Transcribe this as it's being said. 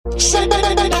I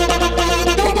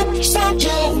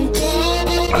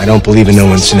don't believe in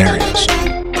no-win scenarios.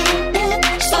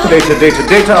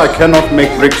 Data, I cannot make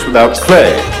bricks without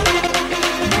clay.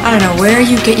 I don't know where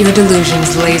you get your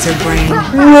delusions, laser brain.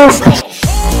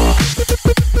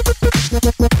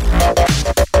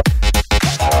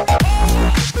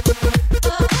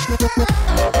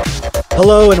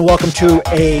 Hello and welcome to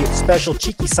a special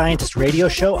Cheeky Scientist radio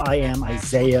show. I am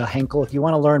Isaiah Henkel. If you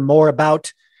want to learn more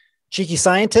about Cheeky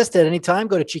Scientist at any time,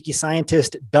 go to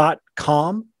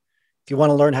cheekyscientist.com. If you want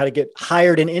to learn how to get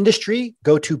hired in industry,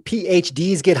 go to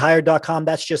phdsgethired.com.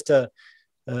 That's just a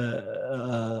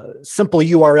simple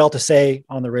URL to say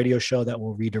on the radio show that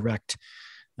will redirect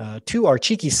to our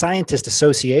Cheeky Scientist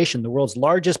Association, the world's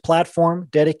largest platform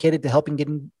dedicated to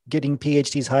helping getting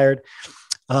PhDs hired.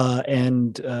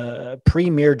 And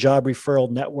premier job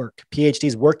referral network,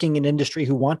 PhDs working in industry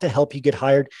who want to help you get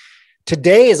hired.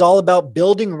 Today is all about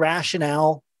building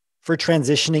rationale for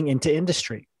transitioning into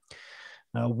industry.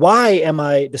 Why am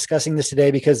I discussing this today?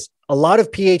 Because a lot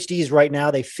of PhDs right now,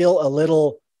 they feel a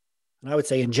little, and I would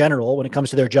say in general, when it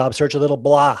comes to their job search, a little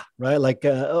blah, right? Like,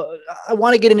 I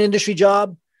want to get an industry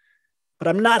job, but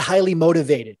I'm not highly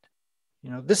motivated.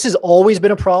 This has always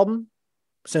been a problem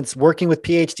since working with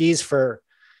PhDs for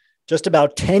just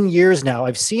about 10 years now.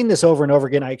 I've seen this over and over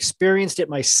again. I experienced it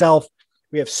myself.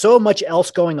 We have so much else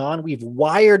going on. We've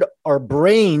wired our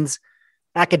brains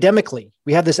academically.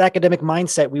 We have this academic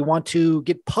mindset. We want to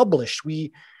get published.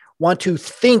 We want to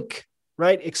think,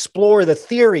 right? Explore the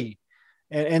theory.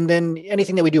 And then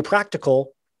anything that we do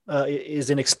practical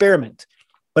is an experiment.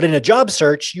 But in a job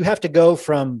search, you have to go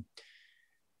from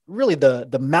really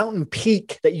the mountain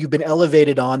peak that you've been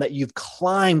elevated on, that you've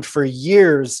climbed for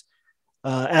years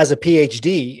as a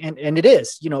PhD. And it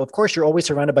is, of course, you're always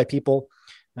surrounded by people.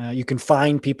 You can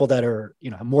find people that are,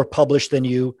 more published than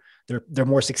you. They're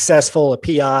more successful, a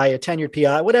PI, a tenured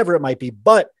PI, whatever it might be.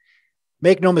 But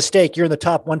make no mistake, you're in the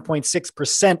top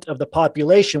 1.6% of the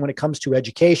population when it comes to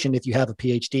education if you have a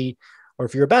PhD or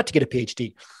if you're about to get a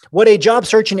PhD. What a job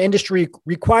search in industry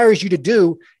requires you to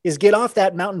do is get off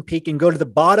that mountain peak and go to the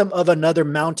bottom of another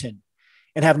mountain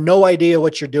and have no idea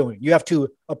what you're doing. You have to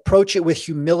approach it with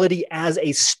humility as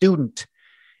a student.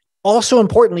 Also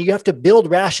importantly, you have to build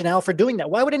rationale for doing that.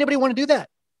 Why would anybody want to do that?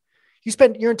 You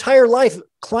spent your entire life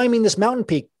climbing this mountain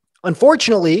peak.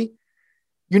 Unfortunately,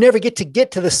 you never get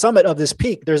to the summit of this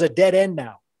peak. There's a dead end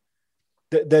now.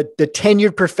 The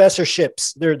tenured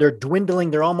professorships, they're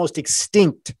dwindling. They're almost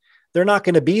extinct. They're not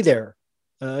going to be there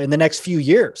in the next few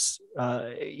years.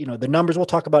 The numbers, we'll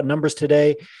talk about numbers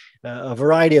today, a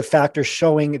variety of factors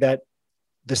showing that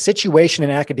the situation in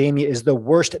academia is the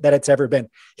worst that it's ever been.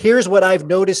 Here's what I've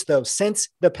noticed, though, since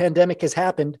the pandemic has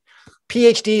happened.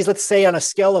 PhDs, let's say on a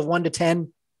scale of 1 to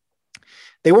 10,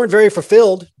 they weren't very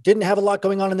fulfilled, didn't have a lot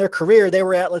going on in their career. They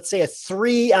were at, let's say, a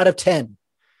 3 out of 10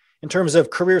 in terms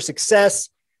of career success,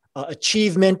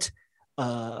 achievement,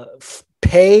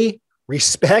 pay,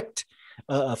 respect,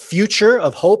 a future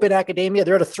of hope in academia.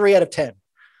 They're at a 3 out of 10.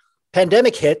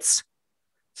 Pandemic hits,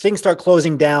 things start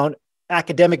closing down,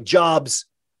 academic jobs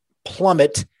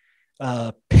plummet,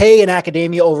 pay in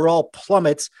academia overall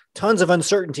plummets, tons of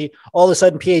uncertainty. All of a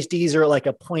sudden, PhDs are like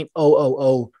a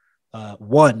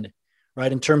 0.0001,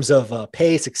 right? In terms of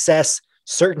pay, success,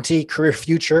 certainty, career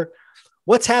future.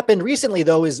 What's happened recently,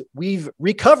 though, is we've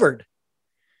recovered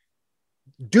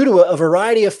due to a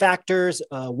variety of factors.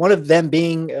 One of them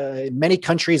being, in many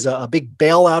countries, a big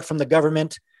bailout from the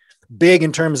government. Big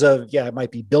in terms of, it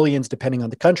might be billions depending on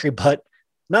the country, but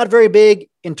not very big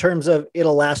in terms of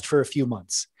it'll last for a few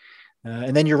months.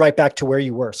 And then you're right back to where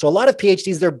you were. So a lot of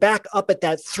PhDs, they're back up at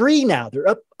that 3 now. They're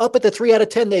up at the 3 out of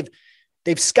 10. They've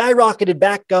skyrocketed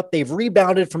back up. They've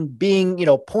rebounded from being,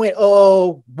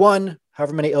 0.001,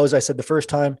 however many O's I said the first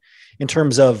time, in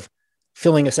terms of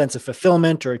feeling a sense of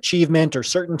fulfillment or achievement or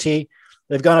certainty.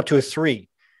 They've gone up to a 3.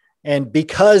 And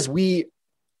because we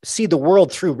see the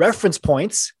world through reference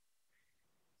points,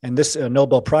 and this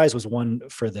Nobel Prize was won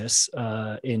for this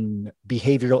in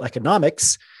behavioral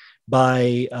economics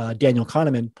by Daniel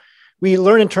Kahneman. We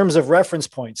learn in terms of reference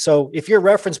points. So if your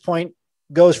reference point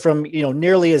goes from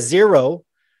nearly a 0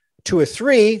 to a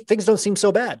 3, things don't seem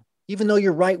so bad, even though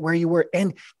you're right where you were.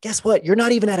 And guess what? You're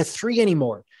not even at a 3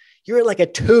 anymore. You're at like a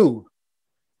 2.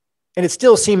 And it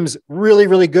still seems really,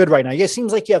 really good right now. It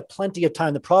seems like you have plenty of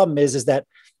time. The problem is that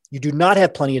you do not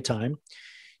have plenty of time.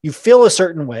 You feel a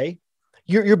certain way.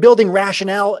 You're building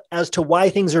rationale as to why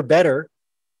things are better.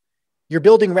 You're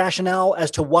building rationale as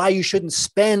to why you shouldn't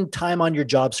spend time on your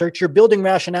job search. You're building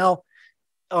rationale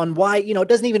on why, it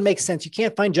doesn't even make sense. You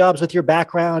can't find jobs with your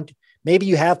background. Maybe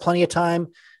you have plenty of time.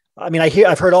 I mean,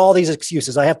 I've heard all these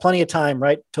excuses. I have plenty of time,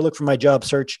 right, to look for my job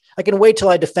search. I can wait till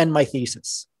I defend my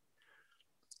thesis.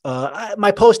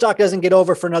 My postdoc doesn't get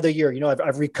over for another year.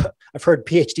 I've heard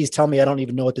PhDs tell me, I don't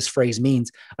even know what this phrase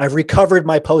means. I've recovered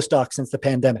my postdoc since the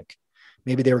pandemic.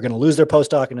 Maybe they were going to lose their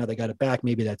postdoc and now they got it back.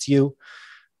 Maybe that's you.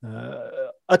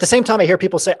 At the same time, I hear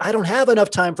people say, I don't have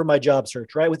enough time for my job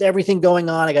search, right? With everything going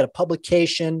on, I got a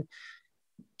publication,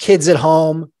 kids at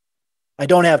home. I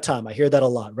don't have time. I hear that a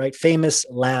lot, right? Famous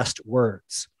last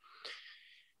words.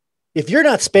 If you're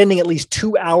not spending at least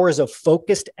 2 hours of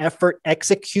focused effort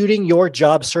executing your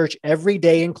job search every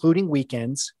day, including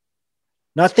weekends,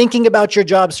 not thinking about your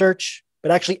job search,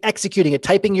 but actually executing it,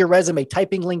 typing your resume,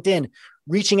 typing LinkedIn,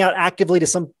 reaching out actively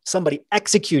to somebody,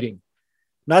 executing,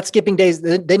 not skipping days,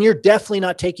 then you're definitely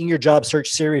not taking your job search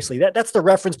seriously. That's the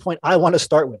reference point I want to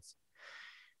start with.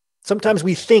 Sometimes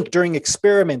we think during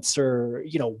experiments or,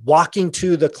 walking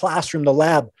to the classroom, the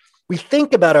lab, we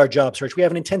think about our job search. We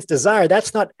have an intense desire.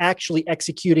 That's not actually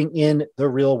executing in the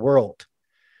real world.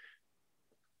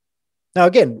 Now,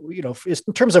 again,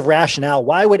 in terms of rationale,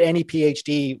 why would any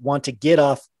PhD want to get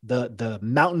off the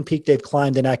mountain peak they've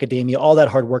climbed in academia, all that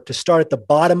hard work, to start at the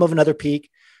bottom of another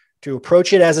peak, to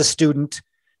approach it as a student,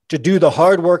 to do the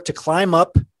hard work to climb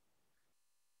up?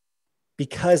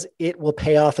 Because it will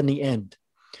pay off in the end.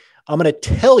 I'm going to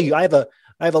tell you, I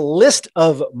have a list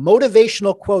of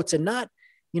motivational quotes, and not,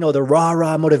 the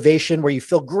rah-rah motivation where you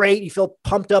feel great, you feel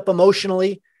pumped up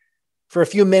emotionally for a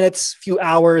few minutes, few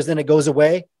hours, then it goes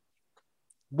away.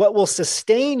 What will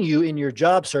sustain you in your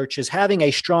job search is having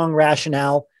a strong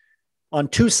rationale on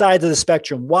two sides of the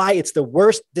spectrum. Why it's the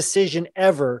worst decision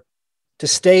ever to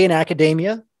stay in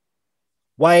academia,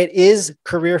 why it is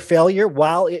career failure,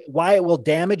 why it will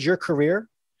damage your career.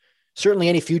 Certainly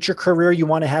any future career you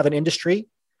want to have in industry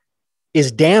is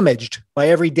damaged by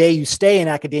every day you stay in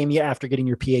academia after getting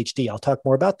your PhD. I'll talk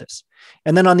more about this.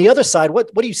 And then on the other side, what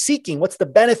are you seeking? What's the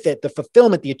benefit, the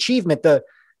fulfillment, the achievement,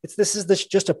 this is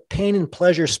just a pain and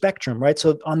pleasure spectrum, right?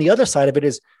 So on the other side of it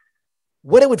is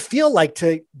what it would feel like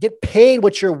to get paid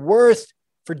what you're worth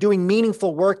for doing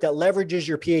meaningful work that leverages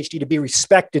your PhD, to be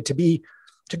respected,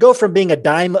 to go from being a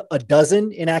dime a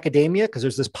dozen in academia, because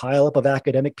there's this pileup of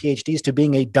academic PhDs, to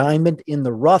being a diamond in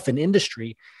the rough in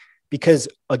industry. Because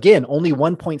again, only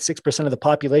 1.6% of the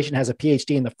population has a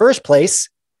PhD in the first place.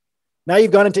 Now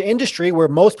you've gone into industry where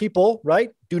most people, right,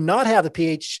 do not have a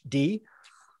PhD,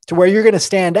 to where you're going to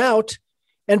stand out.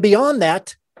 And beyond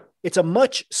that, it's a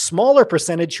much smaller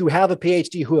percentage who have a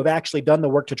PhD who have actually done the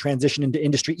work to transition into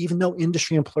industry, even though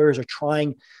industry employers are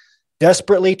trying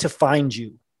desperately to find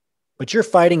you. But you're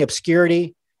fighting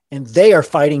obscurity and they are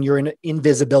fighting your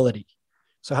invisibility.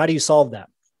 So how do you solve that?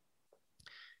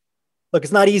 Look,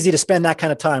 it's not easy to spend that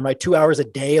kind of time, right? 2 hours a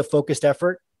day of focused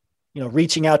effort,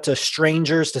 reaching out to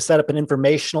strangers to set up an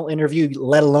informational interview,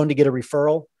 let alone to get a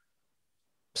referral.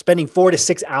 Spending 4 to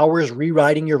 6 hours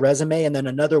rewriting your resume, and then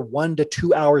another 1 to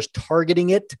 2 hours targeting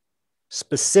it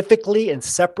specifically and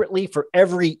separately for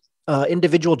every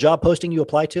individual job posting you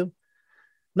apply to.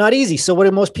 Not easy. So what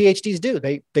do most PhDs do?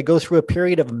 They go through a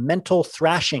period of mental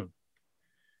thrashing.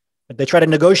 They try to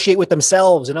negotiate with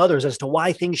themselves and others as to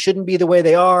why things shouldn't be the way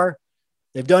they are.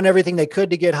 They've done everything they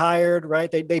could to get hired,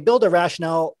 right? They build a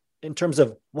rationale in terms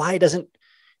of why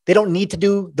they don't need to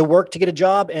do the work to get a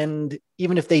job. And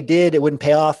even if they did, it wouldn't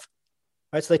pay off,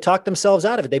 right? So they talk themselves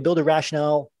out of it. They build a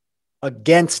rationale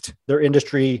against their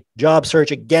industry job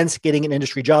search, against getting an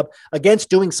industry job, against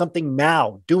doing something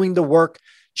now, doing the work,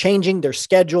 changing their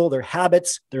schedule, their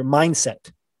habits, their mindset.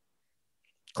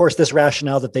 Of course, this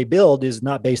rationale that they build is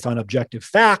not based on objective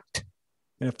fact,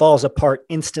 and it falls apart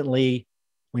instantly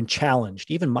when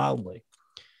challenged, even mildly.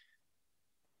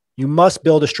 You must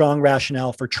build a strong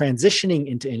rationale for transitioning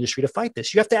into industry to fight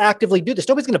this. You have to actively do this.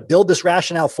 Nobody's going to build this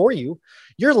rationale for you.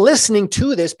 You're listening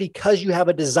to this because you have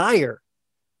a desire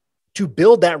to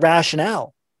build that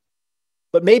rationale.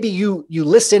 But maybe you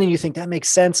listen and you think that makes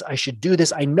sense. I should do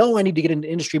this. I know I need to get into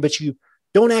industry, but you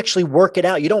don't actually work it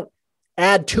out. You don't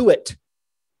add to it.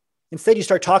 Instead, you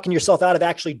start talking yourself out of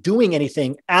actually doing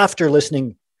anything after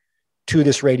listening to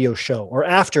this radio show, or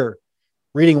after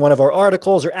reading one of our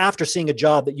articles, or after seeing a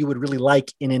job that you would really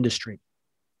like in industry.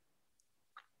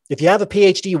 If you have a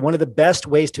PhD, one of the best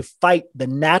ways to fight the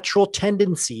natural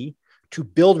tendency to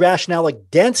build rationale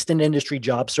against an industry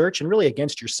job search, and really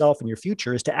against yourself and your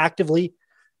future, is to actively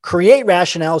create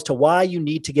rationales to why you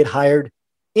need to get hired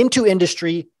into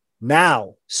industry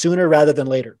now, sooner rather than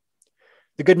later.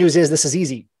 The good news is this is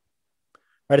easy,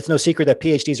 right? It's no secret that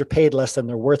PhDs are paid less than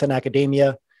they're worth in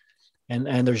academia.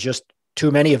 And there's just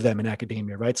too many of them in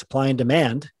academia, right? Supply and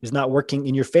demand is not working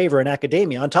in your favor in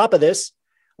academia. On top of this,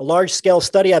 A large-scale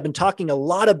study I've been talking a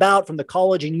lot about from the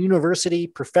College and University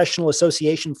Professional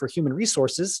Association for Human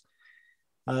Resources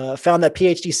found that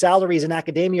PhD salaries in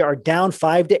academia are down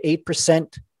 5 to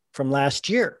 8% from last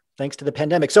year, thanks to the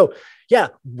pandemic. So yeah,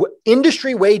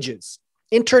 industry wages,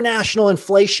 international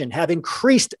inflation have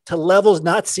increased to levels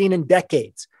not seen in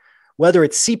decades. Whether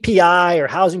it's CPI or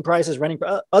housing prices, renting,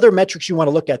 other metrics you want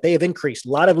to look at, they have increased.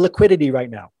 A lot of liquidity right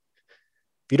now.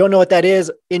 If you don't know what that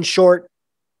is, in short,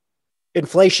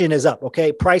 inflation is up,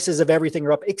 okay? Prices of everything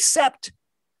are up, except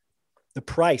the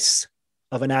price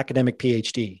of an academic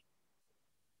PhD.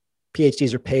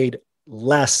 PhDs are paid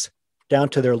less, down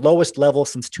to their lowest level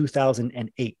since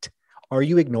 2008. Are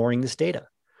you ignoring this data?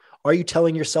 Are you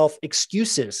telling yourself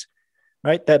excuses,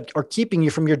 right, that are keeping you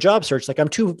from your job search? Like, I'm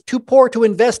too poor to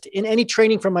invest in any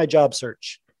training for my job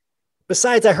search.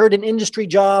 Besides, I heard an industry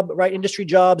job, right? Industry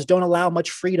jobs don't allow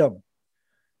much freedom.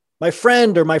 My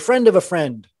friend or my friend of a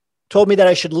friend told me that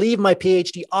I should leave my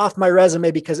PhD off my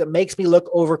resume because it makes me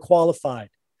look overqualified.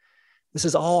 This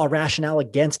is all a rationale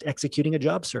against executing a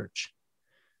job search.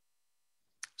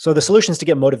 So the solution is to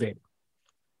get motivated.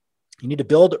 You need to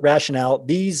build rationale.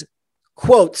 These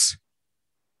quotes,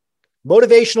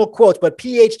 motivational quotes, but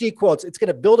PhD quotes, it's going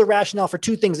to build a rationale for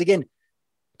two things. Again,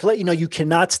 to let you know, you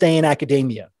cannot stay in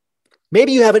academia.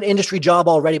 Maybe you have an industry job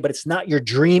already, but it's not your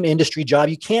dream industry job.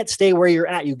 You can't stay where you're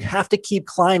at. You have to keep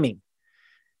climbing.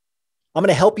 I'm going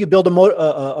to help you build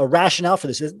a rationale for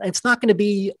this. It's not going to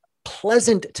be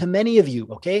pleasant to many of you,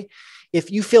 okay?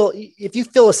 If you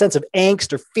feel a sense of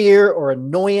angst or fear or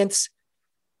annoyance,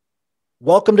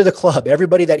 welcome to the club.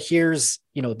 Everybody that hears,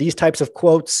 these types of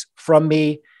quotes from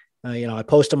me, I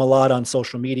post them a lot on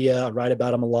social media. I write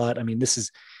about them a lot. I mean,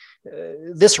 this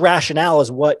rationale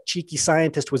is what Cheeky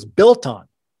Scientist was built on.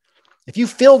 If you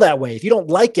feel that way, if you don't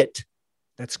like it,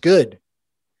 that's good.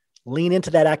 Lean into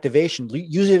that activation.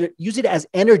 Use it as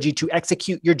energy to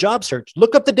execute your job search.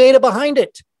 Look up the data behind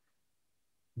it.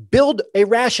 Build a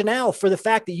rationale for the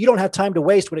fact that you don't have time to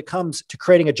waste when it comes to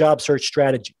creating a job search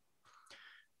strategy.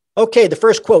 Okay, the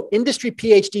first quote: industry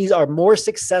PhDs are more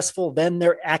successful than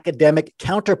their academic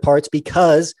counterparts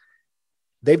because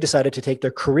they've decided to take their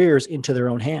careers into their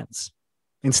own hands.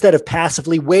 Instead of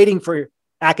passively waiting for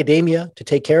academia to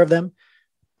take care of them,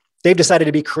 they've decided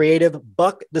to be creative,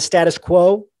 buck the status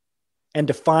quo, and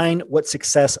define what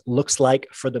success looks like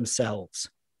for themselves.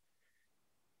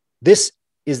 This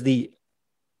is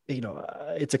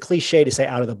it's a cliche to say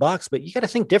out of the box, but you got to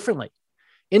think differently.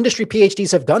 Industry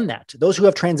PhDs have done that, those who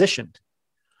have transitioned.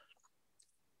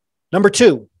 Number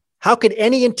two, how could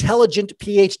any intelligent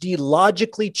PhD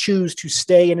logically choose to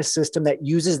stay in a system that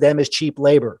uses them as cheap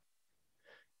labor?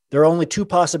 There are only two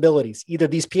possibilities. Either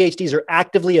these PhDs are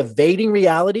actively evading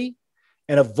reality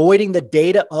and avoiding the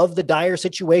data of the dire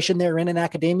situation they're in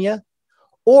academia,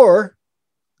 or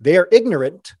they are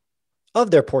ignorant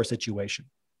of their poor situation.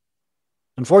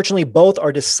 Unfortunately, both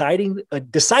are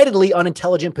decidedly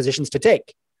unintelligent positions to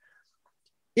take.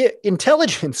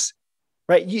 Intelligence,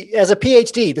 right? As a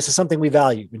PhD, this is something we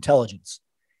value, intelligence.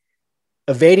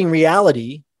 Evading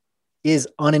reality is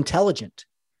unintelligent.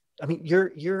 I mean,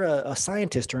 you're a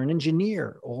scientist or an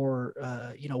engineer or,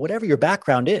 whatever your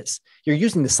background is. You're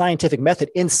using the scientific method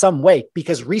in some way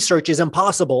because research is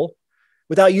impossible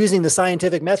without using the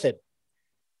scientific method.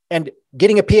 And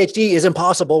getting a PhD is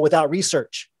impossible without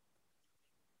research.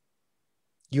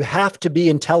 You have to be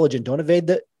intelligent. Don't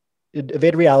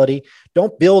evade reality.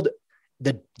 Don't build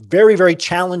the very, very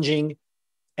challenging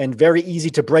and very easy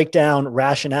to break down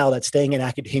rationale that staying in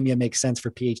academia makes sense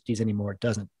for PhDs anymore. It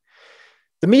doesn't.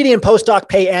 The median postdoc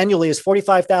pay annually is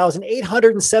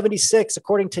 $45,876.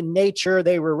 According to Nature,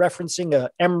 they were referencing an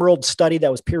Emerald study that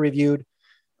was peer-reviewed,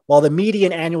 while the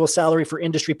median annual salary for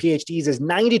industry PhDs is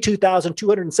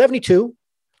 $92,272.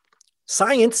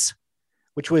 Science,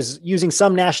 which was using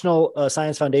some National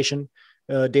Science Foundation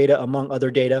data, among other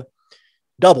data,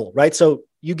 double, right? So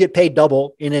you get paid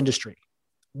double in industry.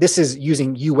 This is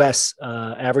using US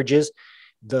averages.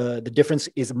 The difference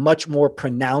is much more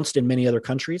pronounced in many other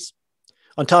countries.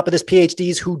 On top of this,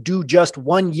 PhDs who do just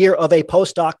 1 year of a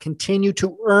postdoc continue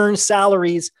to earn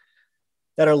salaries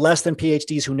that are less than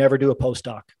PhDs who never do a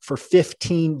postdoc for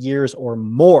 15 years or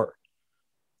more.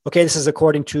 Okay, this is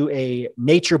according to a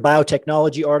Nature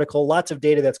Biotechnology article, lots of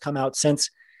data that's come out since.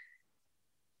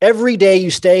 Every day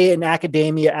you stay in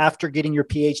academia after getting your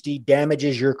PhD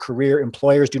damages your career.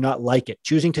 Employers do not like it.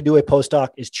 Choosing to do a postdoc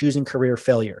is choosing career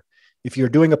failure. If you're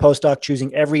doing a postdoc,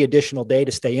 choosing every additional day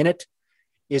to stay in it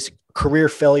is career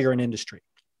failure in industry.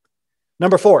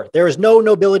 Number four, there is no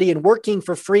nobility in working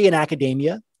for free in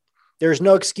academia. There is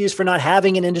no excuse for not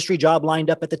having an industry job lined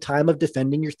up at the time of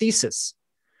defending your thesis.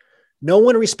 No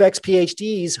one respects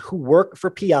PhDs who work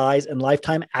for PIs and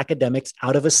lifetime academics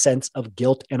out of a sense of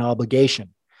guilt and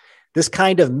obligation. This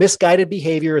kind of misguided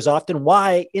behavior is often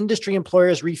why industry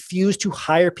employers refuse to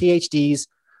hire PhDs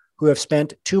who have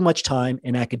spent too much time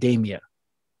in academia.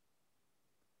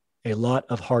 A lot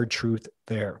of hard truth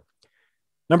there.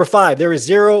 Number 5, there is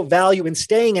zero value in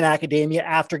staying in academia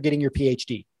after getting your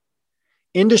PhD.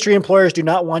 Industry employers do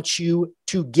not want you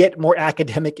to get more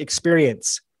academic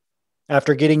experience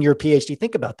after getting your PhD.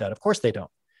 Think about that. Of course they don't.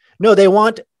 No, they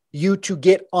want you to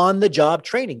get on the job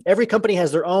training. Every company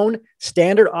has their own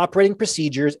standard operating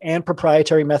procedures and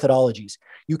proprietary methodologies.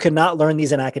 You cannot learn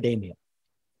these in academia.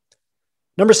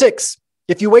 Number 6,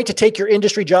 if you wait to take your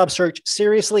industry job search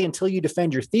seriously until you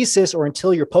defend your thesis or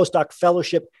until your postdoc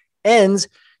fellowship ends,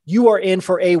 you are in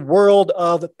for a world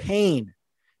of pain.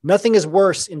 Nothing is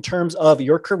worse in terms of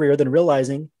your career than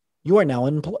realizing you are now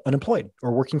unemployed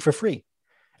or working for free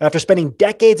after spending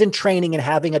decades in training and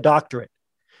having a doctorate.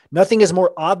 Nothing is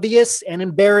more obvious and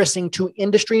embarrassing to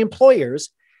industry employers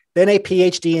than a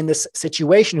PhD in this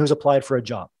situation who's applied for a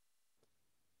job.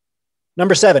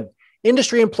 Number 7,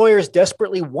 industry employers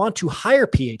desperately want to hire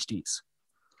PhDs.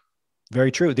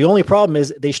 Very true. The only problem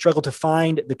is they struggle to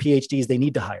find the PhDs they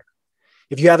need to hire.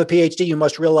 If you have a PhD, you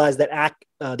must realize that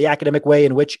the academic way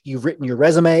in which you've written your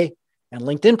resume and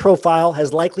LinkedIn profile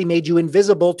has likely made you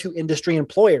invisible to industry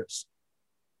employers.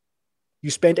 You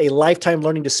spent a lifetime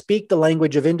learning to speak the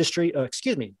language of industry.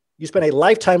 You spent a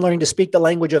lifetime learning to speak the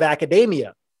language of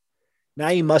academia. Now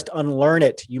you must unlearn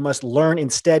it. You must learn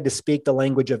instead to speak the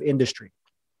language of industry.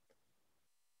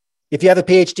 If you have a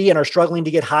PhD and are struggling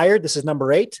to get hired, this is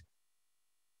number 8.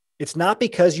 It's not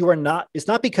because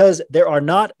there are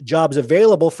not jobs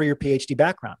available for your PhD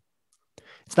background.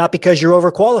 It's not because you're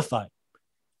overqualified.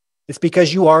 It's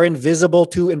because you are invisible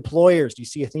to employers. Do you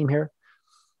see a theme here?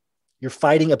 You're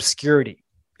fighting obscurity.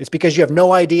 It's because you have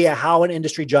no idea how an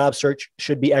industry job search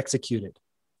should be executed.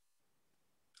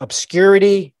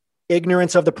 Obscurity,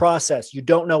 ignorance of the process. You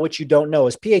don't know what you don't know.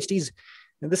 As PhDs,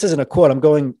 and this isn't a quote, I'm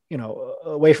going,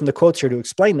 away from the quotes here to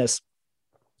explain this.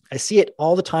 I see it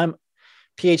all the time.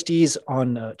 PhDs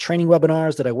on training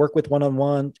webinars that I work with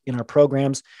one-on-one in our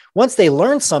programs. Once they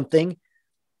learn something,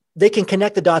 they can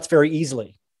connect the dots very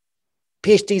easily.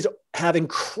 PhDs have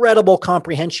incredible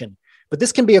comprehension, but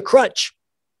this can be a crutch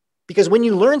because when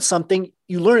you learn something,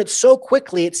 you learn it so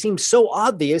quickly, it seems so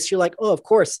obvious. You're like, oh, of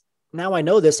course, now I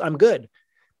know this, I'm good.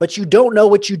 But you don't know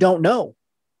what you don't know.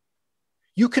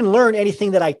 You can learn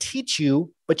anything that I teach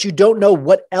you, but you don't know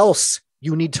what else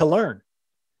you need to learn.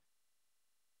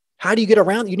 How do you get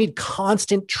around? You need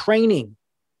constant training.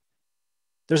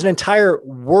 There's an entire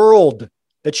world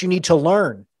that you need to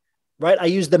learn, right? I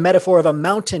use the metaphor of a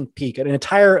mountain peak, an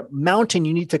entire mountain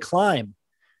you need to climb.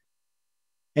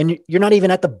 And you're not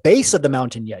even at the base of the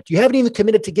mountain yet. You haven't even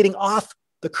committed to getting off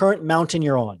the current mountain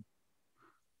you're on.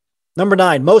 Number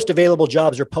 9, most available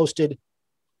jobs are posted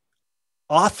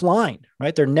offline,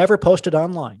 right? They're never posted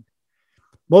online.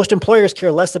 Most employers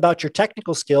care less about your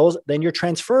technical skills than your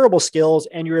transferable skills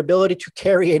and your ability to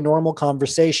carry a normal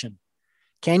conversation.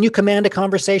 Can you command a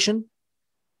conversation?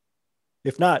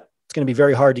 If not, it's going to be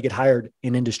very hard to get hired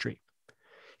in industry.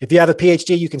 If you have a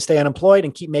PhD, you can stay unemployed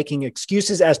and keep making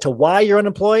excuses as to why you're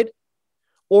unemployed,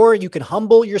 or you can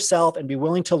humble yourself and be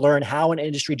willing to learn how an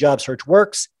industry job search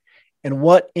works and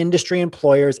what industry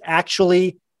employers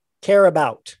actually care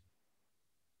about.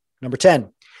 Number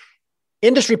 10,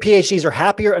 industry PhDs are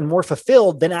happier and more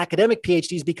fulfilled than academic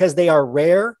PhDs because they are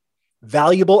rare,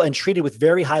 valuable, and treated with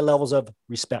very high levels of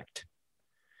respect.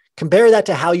 Compare that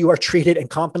to how you are treated and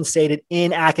compensated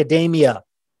in academia.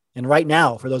 And right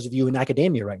now, for those of you in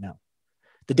academia right now,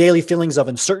 the daily feelings of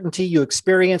uncertainty you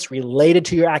experience related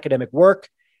to your academic work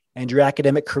and your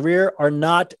academic career are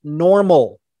not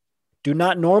normal. Do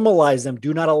not normalize them.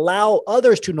 Do not allow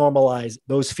others to normalize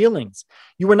those feelings.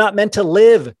 You were not meant to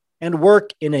live and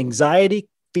work in anxiety,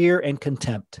 fear, and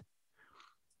contempt.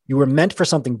 You were meant for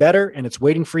something better, and it's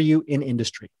waiting for you in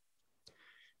industry.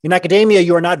 In academia,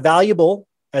 you are not valuable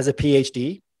as a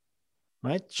PhD,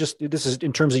 right? This is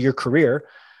in terms of your career,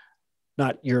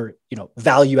 not your,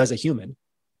 value as a human.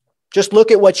 Just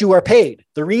look at what you are paid.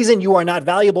 The reason you are not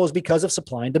valuable is because of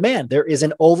supply and demand. There is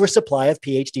an oversupply of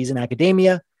PhDs in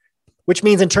academia, which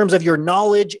means in terms of your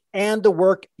knowledge and the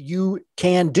work you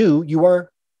can do, you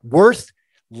are worth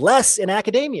less in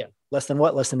academia. Less than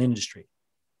what? Less than industry.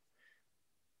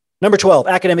 Number 12,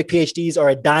 academic PhDs are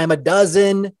a dime a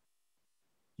dozen.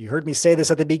 You heard me say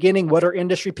this at the beginning. What are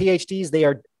industry PhDs?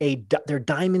 They're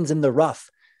diamonds in the rough,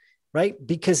 right?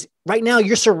 Because right now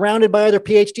you're surrounded by other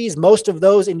PhDs. Most of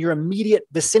those in your immediate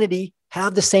vicinity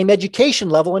have the same education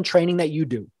level and training that you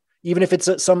do. even if it's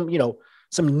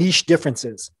some niche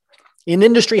differences. In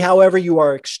industry, however, you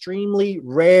are extremely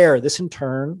rare. This in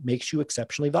turn makes you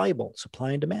exceptionally valuable.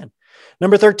 Supply and demand.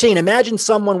 Number 13, imagine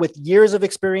someone with years of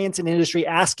experience in industry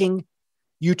asking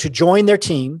you to join their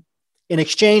team. In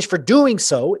exchange for doing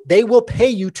so, they will pay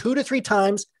you 2 to 3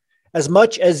 times as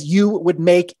much as you would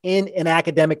make in an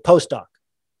academic postdoc.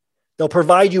 They'll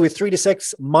provide you with 3 to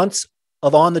 6 months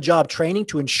of on-the-job training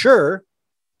to ensure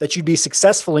that you'd be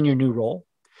successful in your new role.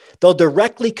 They'll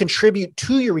directly contribute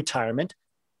to your retirement.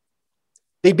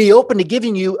 They'd be open to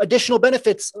giving you additional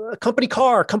benefits, a company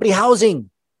car, company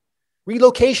housing,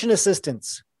 relocation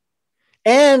assistance,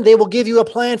 and they will give you a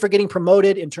plan for getting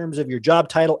promoted in terms of your job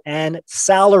title and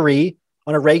salary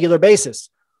on a regular basis.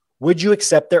 Would you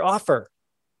accept their offer?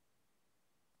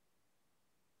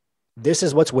 This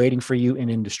is what's waiting for you in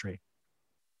industry.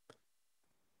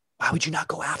 Why would you not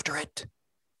go after it?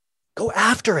 Go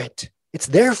after it. It's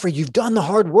there for you. You've done the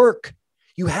hard work.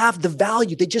 You have the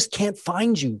value. They just can't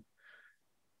find you.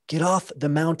 Get off the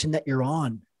mountain that you're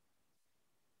on.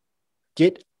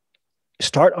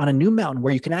 Start on a new mountain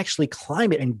where you can actually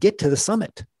climb it and get to the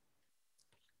summit.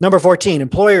 Number 14,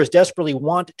 employers desperately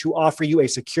want to offer you a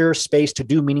secure space to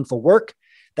do meaningful work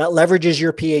that leverages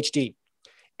your PhD,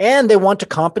 and they want to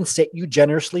compensate you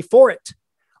generously for it.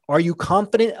 Are you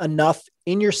confident enough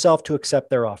in yourself to accept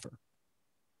their offer?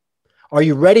 Are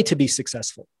you ready to be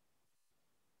successful?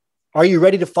 Are you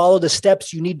ready to follow the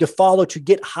steps you need to follow to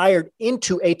get hired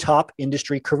into a top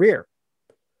industry career?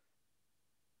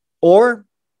 Or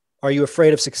are you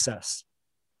afraid of success?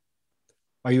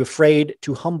 Are you afraid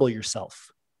to humble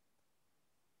yourself?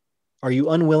 Are you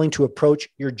unwilling to approach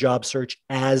your job search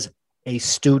as a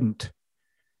student?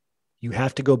 You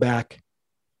have to go back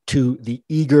to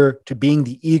being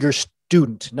the eager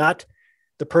student, not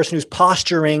the person who's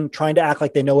posturing, trying to act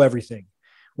like they know everything.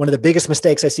 One of the biggest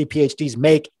mistakes I see PhDs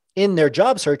make in their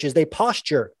job search is they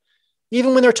posture.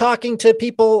 Even when they're talking to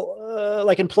people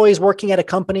like employees working at a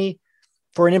company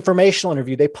for an informational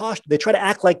interview, they try to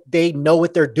act like they know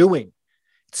what they're doing.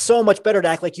 It's so much better to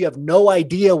act like you have no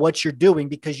idea what you're doing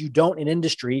because you don't in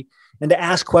industry, and to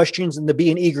ask questions and to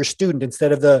be an eager student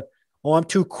instead of I'm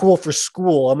too cool for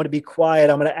school. I'm going to be quiet.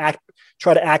 I'm going to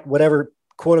try to act whatever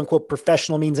quote unquote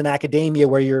professional means in academia,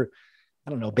 where you're,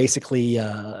 basically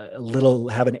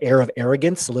have an air of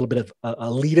arrogance, a little bit of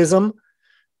elitism.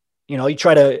 You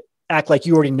try to act like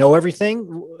you already know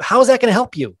everything. How is that going to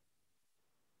help you?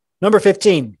 Number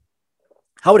 15,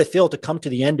 how would it feel to come to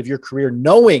the end of your career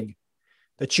knowing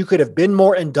that you could have been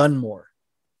more and done more?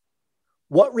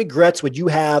 What regrets would you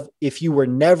have if you were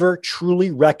never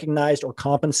truly recognized or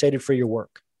compensated for your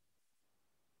work?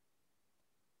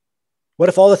 What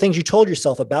if all the things you told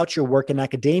yourself about your work in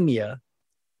academia,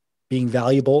 being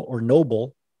valuable or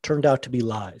noble, turned out to be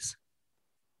lies?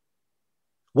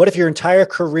 What if your entire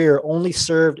career only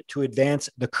served to advance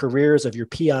the careers of your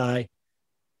PI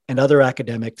and other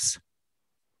academics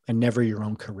and never your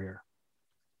own career?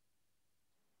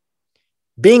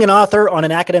 Being an author on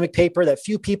an academic paper that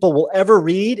few people will ever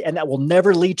read and that will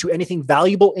never lead to anything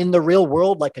valuable in the real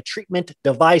world, like a treatment,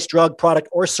 device, drug, product,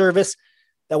 or service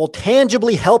that will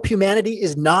tangibly help humanity,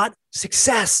 is not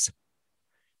success.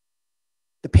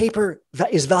 The paper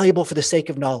is valuable for the sake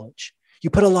of knowledge. You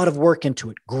put a lot of work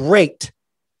into it. Great.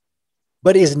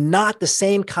 But is not the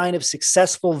same kind of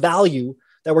successful value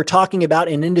that we're talking about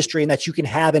in industry and that you can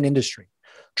have in industry.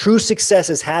 True success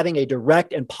is having a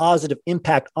direct and positive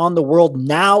impact on the world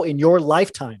now in your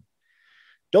lifetime.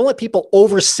 Don't let people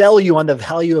oversell you on the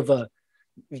value of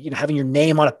having your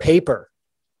name on a paper.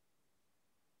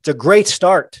 It's a great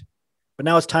start, but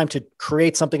now it's time to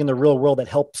create something in the real world that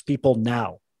helps people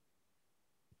now.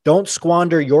 Don't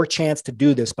squander your chance to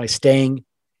do this by staying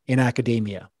in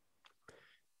academia.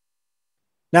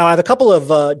 Now, I have a couple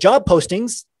of job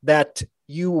postings that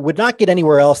you would not get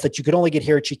anywhere else, that you could only get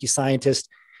here at Cheeky Scientist.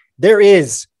 There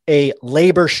is a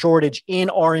labor shortage in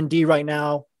R&D right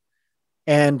now,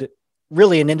 and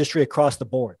really in industry across the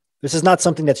board. This is not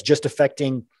something that's just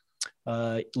affecting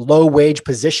low wage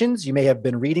positions. You may have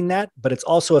been reading that, but it's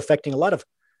also affecting a lot of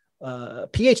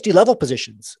PhD level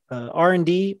positions,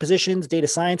 R&D positions, data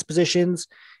science positions,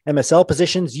 MSL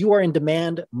positions. You are in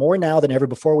demand more now than ever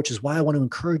before, which is why I want to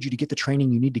encourage you to get the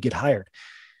training you need to get hired.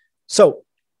 So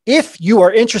if you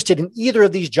are interested in either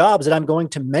of these jobs that I'm going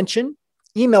to mention,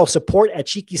 email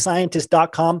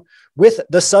support@cheekyscientist.com with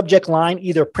the subject line,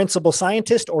 either principal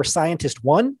scientist or scientist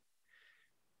one,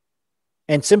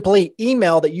 and simply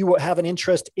email that you have an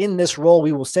interest in this role.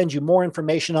 We will send you more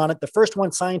information on it. The first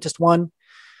one, scientist one,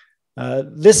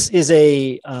 this is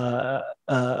a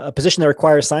position that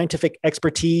requires scientific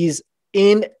expertise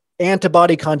in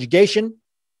antibody conjugation.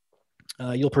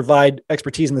 You'll provide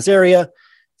expertise in this area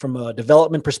from a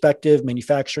development perspective,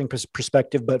 manufacturing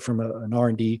perspective, but from an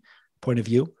R&D point of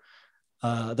view.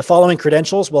 The following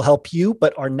credentials will help you,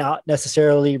 but are not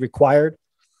necessarily required.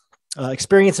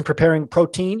 Experience in preparing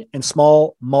protein and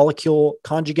small molecule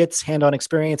conjugates, hand-on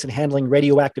experience in handling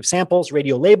radioactive samples,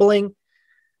 radio labeling,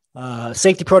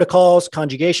 safety protocols,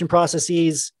 conjugation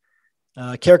processes,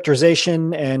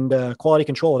 characterization and quality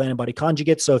control of antibody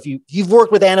conjugates. So if you've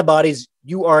worked with antibodies,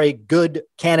 you are a good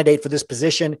candidate for this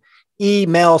position.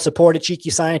 Email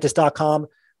support@cheekyscientist.com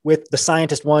with the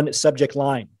Scientist 1 subject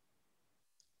line.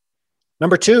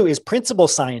 Number 2 is principal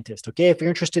scientist. Okay, if you're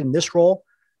interested in this role,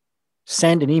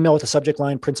 send an email with the subject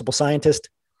line principal scientist.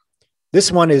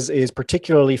 This one is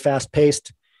particularly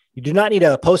fast-paced. You do not need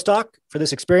a postdoc for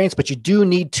this experience, but you do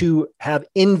need to have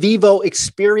in vivo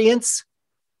experience.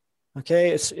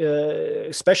 Okay,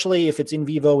 especially if it's in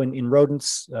vivo in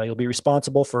rodents, you'll be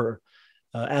responsible for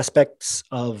aspects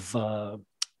of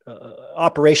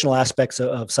operational aspects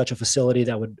of such a facility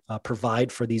that would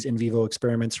provide for these in vivo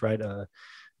experiments, right? An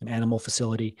animal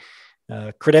facility.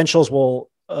 Credentials will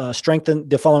strengthen,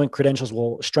 the following credentials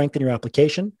will strengthen your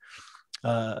application.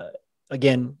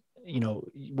 Again,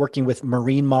 working with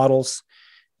marine models,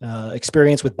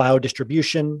 experience with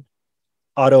biodistribution,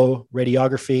 auto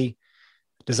radiography,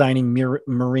 designing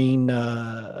marine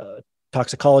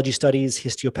toxicology studies,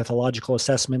 histopathological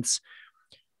assessments,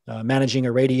 managing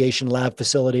a radiation lab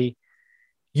facility.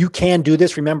 You can do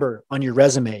this. Remember, on your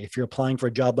resume, if you're applying for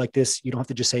a job like this, you don't have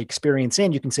to just say experience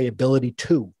in, you can say ability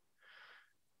to.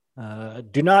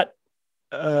 Do not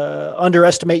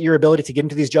underestimate your ability to get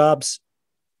into these jobs.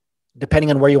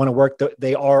 Depending on where you want to work,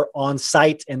 they are on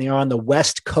site and they are on the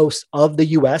West Coast of the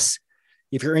US.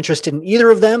 If you're interested in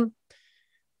either of them,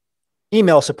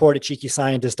 email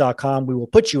support@cheekyscientist.com. We will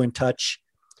put you in touch.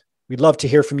 We'd love to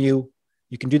hear from you.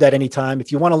 You can do that anytime.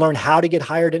 If you want to learn how to get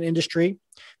hired in industry,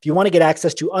 if you want to get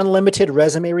access to unlimited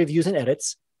resume reviews and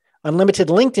edits, unlimited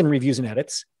LinkedIn reviews and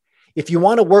edits, if you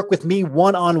want to work with me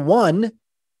one-on-one,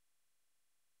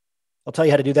 I'll tell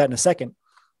you how to do that in a second.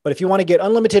 But if you want to get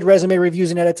unlimited resume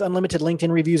reviews and edits, unlimited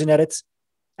LinkedIn reviews and edits,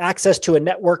 access to a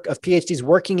network of PhDs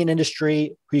working in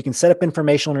industry who you can set up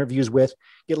informational interviews with,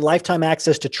 get lifetime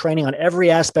access to training on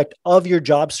every aspect of your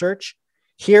job search,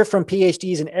 hear from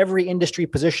PhDs in every industry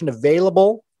position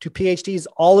available to PhDs.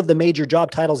 All of the major job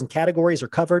titles and categories are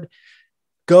covered.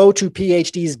 Go to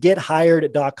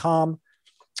phdsgethired.com.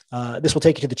 This will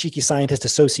take you to the Cheeky Scientist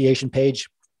Association page.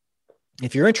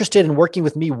 If you're interested in working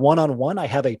with me one-on-one, I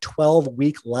have a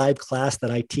 12-week live class that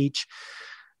I teach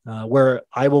where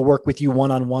I will work with you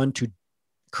one-on-one to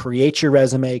create your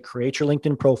resume, create your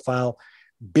LinkedIn profile,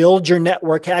 build your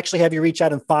network, actually have you reach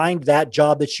out and find that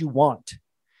job that you want.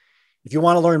 If you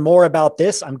want to learn more about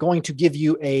this, I'm going to give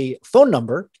you a phone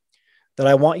number that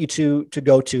I want you to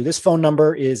go to. This phone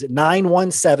number is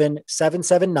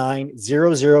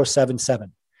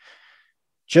 917-779-0077.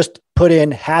 Just put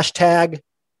in hashtag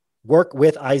work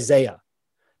with Isaiah,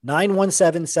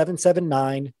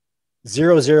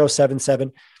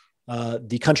 917-779-0077.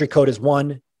 The country code is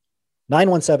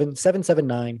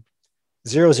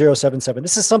 917-779-0077.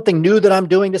 This is something new that I'm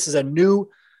doing. This is a new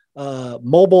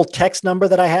mobile text number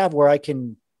that I have where I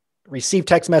can receive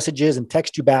text messages and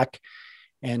text you back.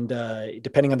 And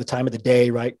depending on the time of the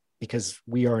day, right? Because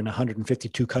we are in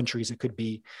 152 countries, it could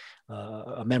be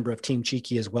a member of Team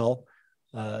Cheeky as well.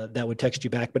 That would text you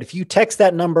back. But if you text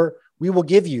that number, we will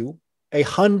give you a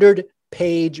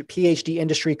 100-page PhD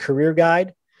industry career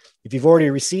guide. If you've already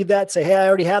received that, say, hey, I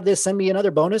already have this, send me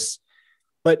another bonus.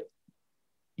 But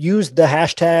use the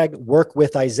hashtag work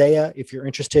with Isaiah if you're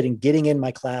interested in getting in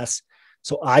my class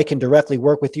so I can directly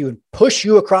work with you and push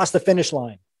you across the finish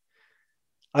line.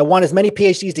 I want as many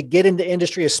PhDs to get into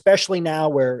industry, especially now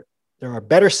where there are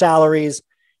better salaries,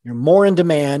 you're more in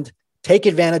demand. Take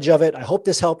advantage of it. I hope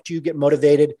this helped you get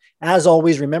motivated. As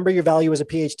always, remember your value as a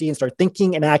PhD and start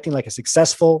thinking and acting like a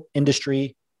successful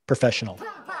industry professional.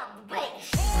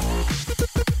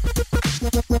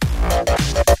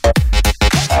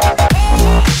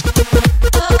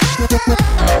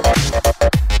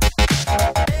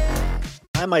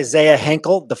 I'm Isaiah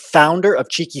Henkel, the founder of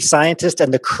Cheeky Scientist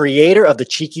and the creator of the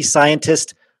Cheeky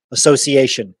Scientist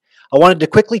Association. I wanted to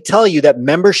quickly tell you that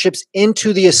memberships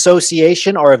into the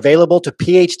association are available to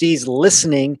PhDs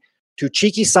listening to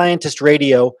Cheeky Scientist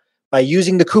Radio by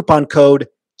using the coupon code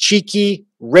Cheeky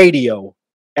Radio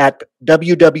at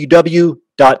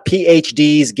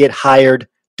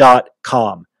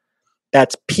www.phdsgethired.com.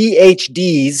 That's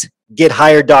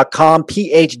phdsgethired.com,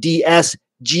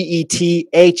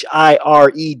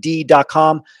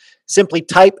 PHDSGETHIRED.com. Simply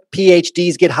type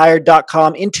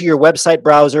phdsgethired.com into your website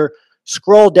browser.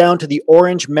 Scroll down to the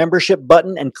orange membership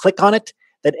button and click on it,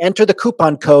 then enter the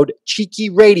coupon code Cheeky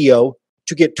Radio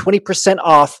to get 20%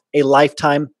 off a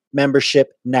lifetime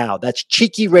membership now. That's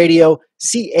Cheeky Radio,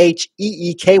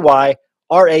 CheekyRadio.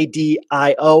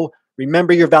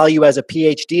 Remember your value as a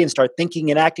PhD and start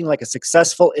thinking and acting like a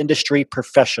successful industry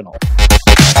professional.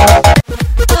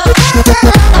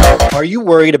 Are you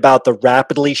worried about the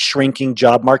rapidly shrinking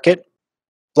job market?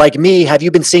 Like me, have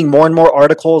you been seeing more and more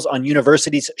articles on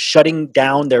universities shutting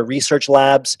down their research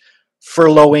labs,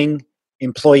 furloughing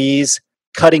employees,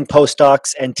 cutting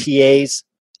postdocs and TAs,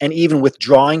 and even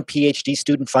withdrawing PhD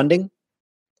student funding?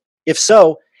 If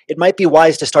so, it might be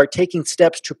wise to start taking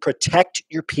steps to protect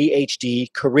your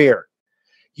PhD career.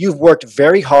 You've worked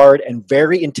very hard and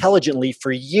very intelligently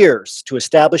for years to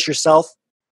establish yourself,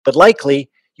 but likely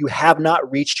you have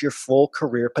not reached your full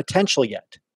career potential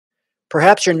yet.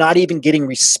 Perhaps you're not even getting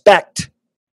respect,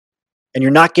 and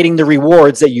you're not getting the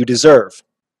rewards that you deserve.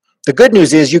 The good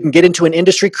news is you can get into an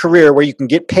industry career where you can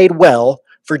get paid well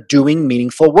for doing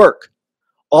meaningful work.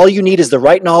 All you need is the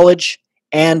right knowledge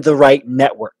and the right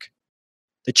network.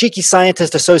 The Cheeky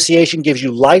Scientist Association gives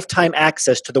you lifetime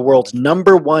access to the world's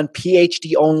 #1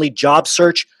 PhD-only job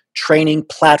search training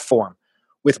platform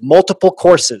with multiple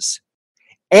courses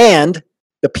and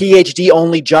the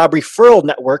PhD-only job referral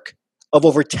network of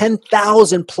over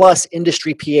 10,000 plus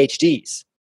industry PhDs.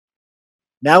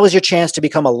 Now is your chance to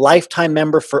become a lifetime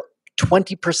member for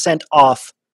 20%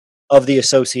 off of the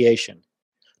association.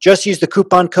 Just use the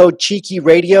coupon code Cheeky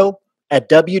Radio at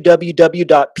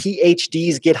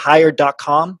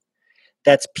www.phdsgethired.com.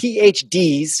 That's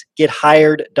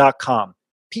phdsgethired.com.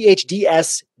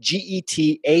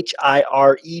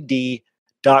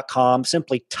 PhDsgethired.com.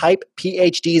 Simply type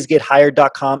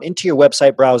phdsgethired.com into your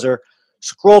website browser,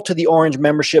 scroll to the orange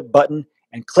membership button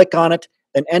and click on it,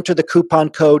 then enter the coupon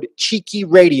code Cheeky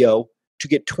Radio to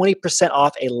get 20%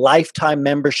 off a lifetime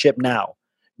membership now.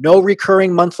 No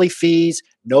recurring monthly fees,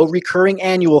 no recurring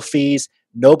annual fees.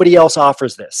 Nobody else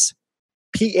offers this.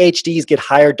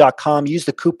 PhDsgethired.com. Use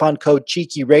the coupon code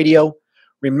Cheeky Radio.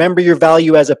 Remember your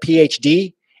value as a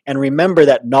PhD, and remember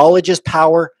that knowledge is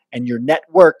power and your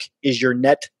network is your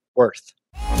net worth.